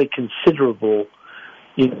very considerable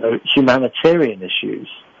humanitarian issues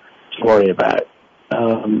to worry about.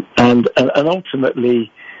 And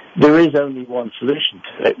ultimately, there is only one solution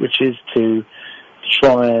to it, which is to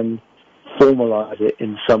try and formalize it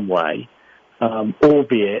in some way,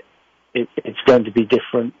 albeit it's going to be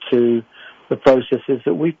different to the processes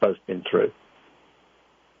that we've both been through.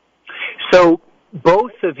 So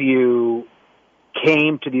both of you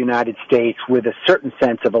came to the United States with a certain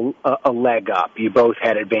sense of a leg up. You both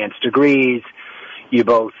had advanced degrees. You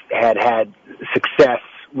both had success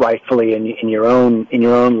rightfully in your own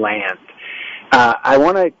land. I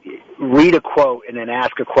want to read a quote and then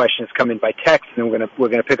ask a question that's come in by text, and we're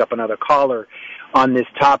gonna pick up another caller on this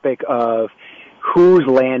topic of whose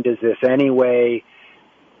land is this anyway?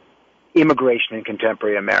 Immigration in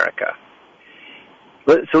contemporary America.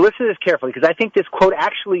 So listen to this carefully, because I think this quote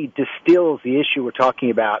actually distills the issue we're talking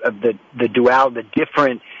about of the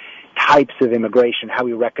different types of immigration, how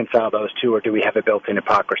we reconcile those two, or do we have a built-in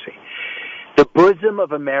hypocrisy? The bosom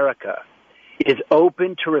of America is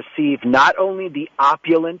open to receive not only the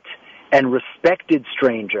opulent and respected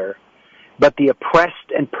stranger, but the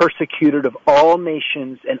oppressed and persecuted of all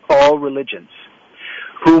nations and all religions,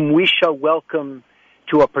 whom we shall welcome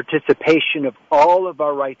to a participation of all of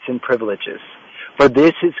our rights and privileges. For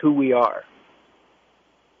this is who we are.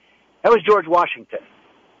 That was George Washington.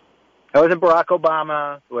 That wasn't Barack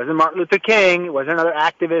Obama. It wasn't Martin Luther King. It wasn't another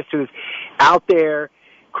activist who's out there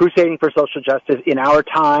crusading for social justice in our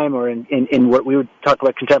time or in what we would talk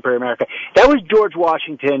about contemporary America. That was George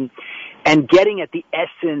Washington and getting at the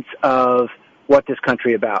essence of what this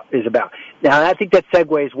country is about. Now, I think that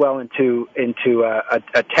segues well into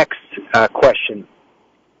a text question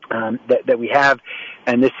that we have,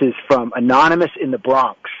 and this is from Anonymous in the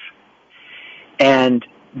Bronx. And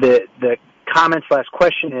the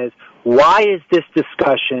comment/question is, why is this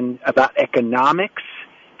discussion about economics?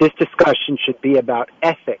 This discussion should be about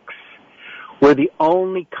ethics. We're the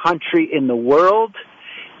only country in the world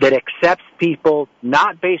that accepts people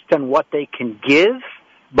not based on what they can give,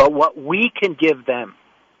 but what we can give them.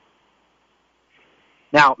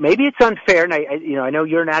 Now, maybe it's unfair, and I know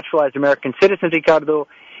you're a naturalized American citizen, Ricardo,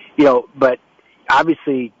 but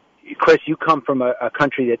obviously, Chris, you come from a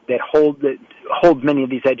country that holds many of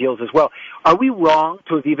these ideals as well. Are we wrong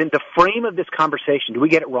to have even the frame of this conversation? Do we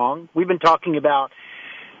get it wrong? We've been talking about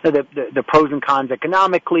the pros and cons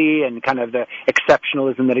economically and kind of the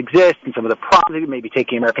exceptionalism that exists and some of the problems, maybe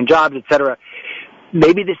taking American jobs, et cetera.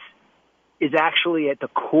 Maybe this is actually at the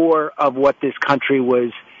core of what this country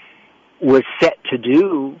was set to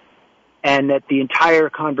do, and that the entire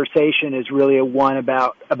conversation is really a one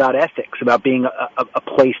about ethics, about being a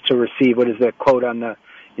place to receive, what is the quote on the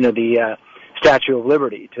Statue of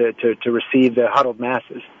Liberty, to receive the huddled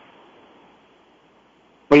masses.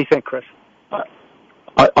 What do you think, Chris?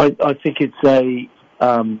 I think it's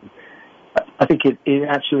I think it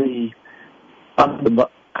actually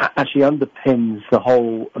underpins the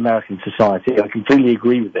whole American society. I completely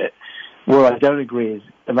agree with it. Where I don't agree is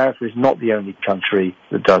America is not the only country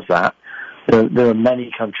that does that. There are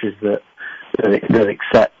many countries that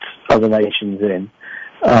accept other nations in.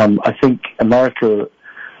 I think America,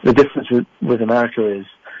 the difference with America is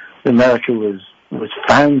America was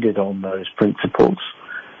founded on those principles,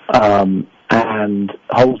 and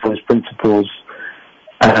holds those principles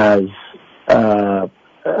as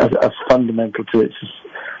fundamental to its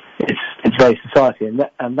very society, and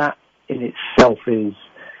that in itself is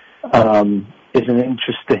an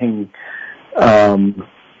interesting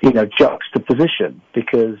juxtaposition,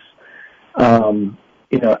 because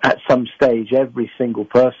at some stage every single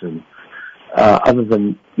person other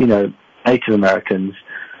than Native Americans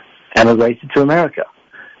emigrated to America.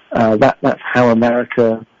 That's how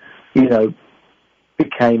America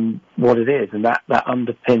became what it is, and that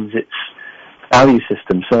underpins its value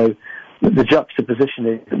system. So the juxtaposition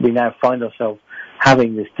is that we now find ourselves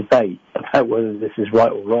having this debate about whether this is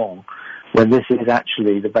right or wrong, when this is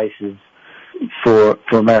actually the basis for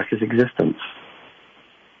America's existence.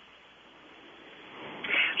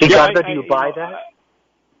 Ricardo, do you buy that?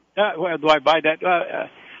 Well, do I buy that?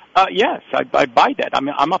 Yes, I buy that. I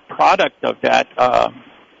mean, I'm a product of that, of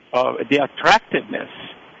the attractiveness,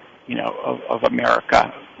 of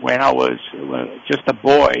America. When I was just a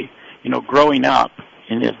boy, growing up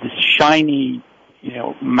in this shiny,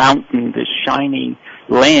 mountain, this shining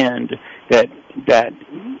land that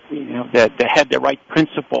had the right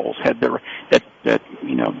principles,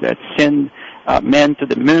 that send men to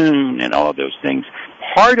the moon and all of those things.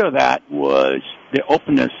 Part of that was the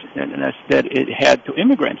openness that it had to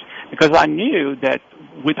immigrants, because I knew that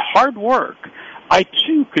with hard work, I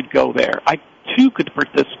too could go there. I too could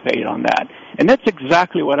participate on that, and that's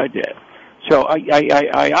exactly what I did. So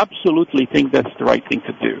I absolutely think that's the right thing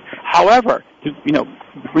to do. However,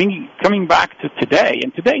 coming back to today,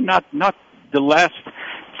 and today not the last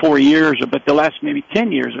 4 years, but the last maybe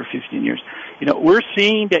 10 years or 15 years, we're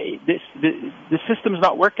seeing that the system is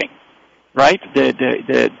not working, right?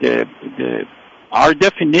 Our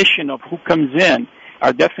definition of who comes in,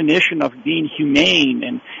 our definition of being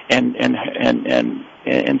humane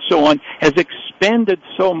and so on has expanded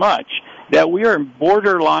so much that we are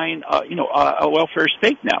borderline, a welfare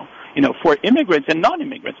state now, for immigrants and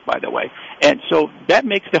non-immigrants, by the way. And so that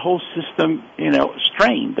makes the whole system,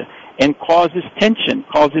 strained and causes tension,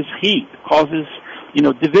 causes heat, causes,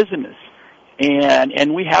 divisiveness.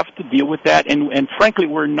 And we have to deal with that. And frankly,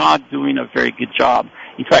 we're not doing a very good job.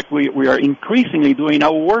 In fact, we are increasingly doing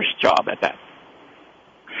a worse job at that.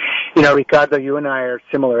 Ricardo, you and I are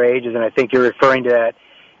similar ages, and I think you're referring to that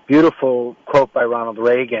beautiful quote by Ronald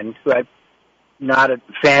Reagan, who I'm not a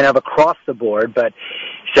fan of across the board, but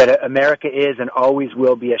said, America is and always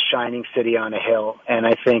will be a shining city on a hill. And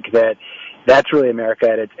I think that's really America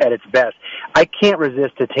at its best. I can't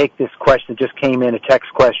resist to take this question that just came in, a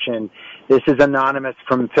text question. This is anonymous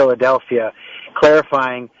from Philadelphia,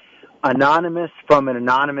 clarifying, anonymous from an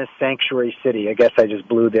anonymous sanctuary city. I guess I just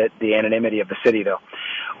blew the anonymity of the city, though.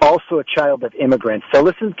 Also a child of immigrants. So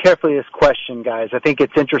listen carefully to this question, guys. I think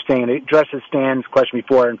it's interesting, and it addresses Stan's question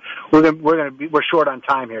before, and we're short on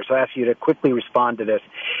time here, so I ask you to quickly respond to this.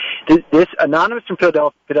 This anonymous from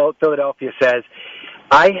Philadelphia says,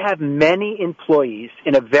 I have many employees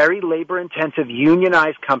in a very labor-intensive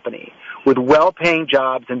unionized company with well-paying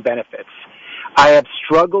jobs and benefits. I have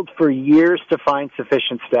struggled for years to find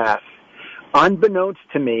sufficient staff. Unbeknownst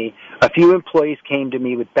to me, a few employees came to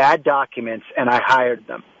me with bad documents, and I hired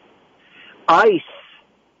them. ICE,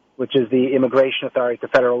 which is the immigration authority at the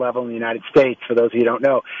federal level in the United States, for those of you who don't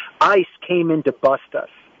know, ICE came in to bust us,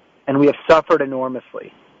 and we have suffered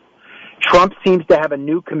enormously. Trump seems to have a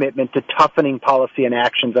new commitment to toughening policy and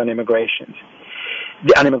actions on immigration.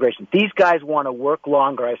 These guys want to work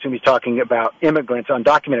longer. I assume he's talking about immigrants,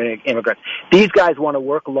 undocumented immigrants. These guys want to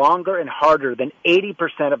work longer and harder than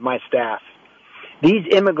 80% of my staff. These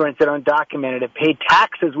immigrants that are undocumented have paid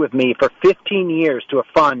taxes with me for 15 years to a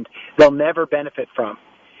fund they'll never benefit from.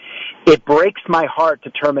 It breaks my heart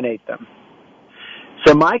to terminate them.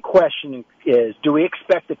 So my question is, do we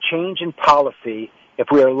expect a change in policy if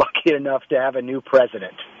we are lucky enough to have a new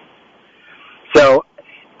president? So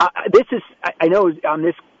I know in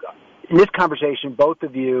this conversation, both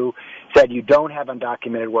of you said you don't have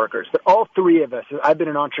undocumented workers, but all three of us, I've been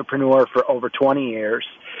an entrepreneur for over 20 years,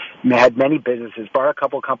 had many businesses, brought a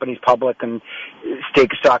couple of companies public and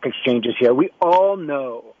stock exchanges here. We all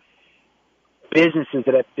know businesses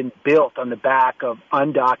that have been built on the back of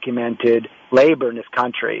undocumented labor in this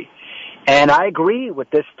country. And I agree with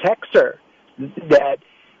this texter that,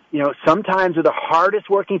 sometimes they're the hardest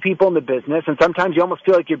working people in the business, and sometimes you almost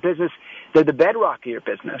feel like your business, they're the bedrock of your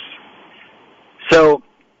business. So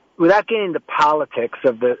without getting into politics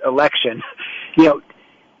of the election, do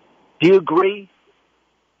you agree?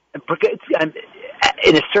 And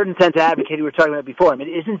in a certain sense, advocating, we were talking about before. I mean,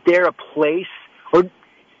 isn't there a place or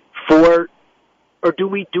do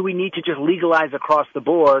we need to just legalize across the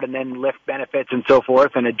board and then lift benefits and so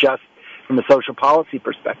forth and adjust from a social policy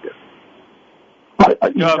perspective? I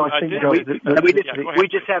think we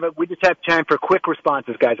just have time for quick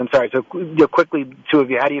responses, guys. I'm sorry. So quickly, two of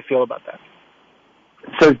you, how do you feel about that?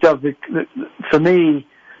 So, Doug, for me,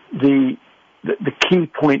 the key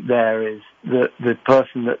point there is that the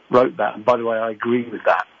person that wrote that, and by the way, I agree with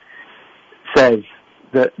that, says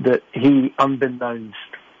that he, unbeknownst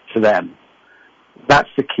to them, that's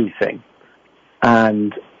the key thing.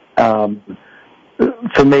 And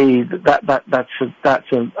for me,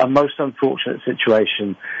 that's a most unfortunate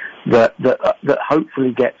situation that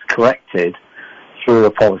hopefully gets corrected through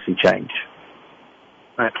a policy change.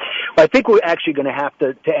 Right. Well, I think we're actually going to have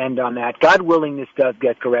to end on that. God willing, this does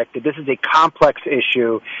get corrected. This is a complex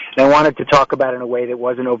issue, and I wanted to talk about it in a way that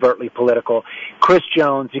wasn't overtly political. Chris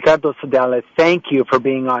Jones, Ricardo Sodales, thank you for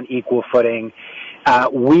being on equal footing.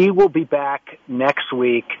 We will be back next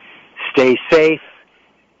week. Stay safe,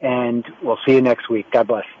 and we'll see you next week. God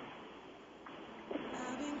bless.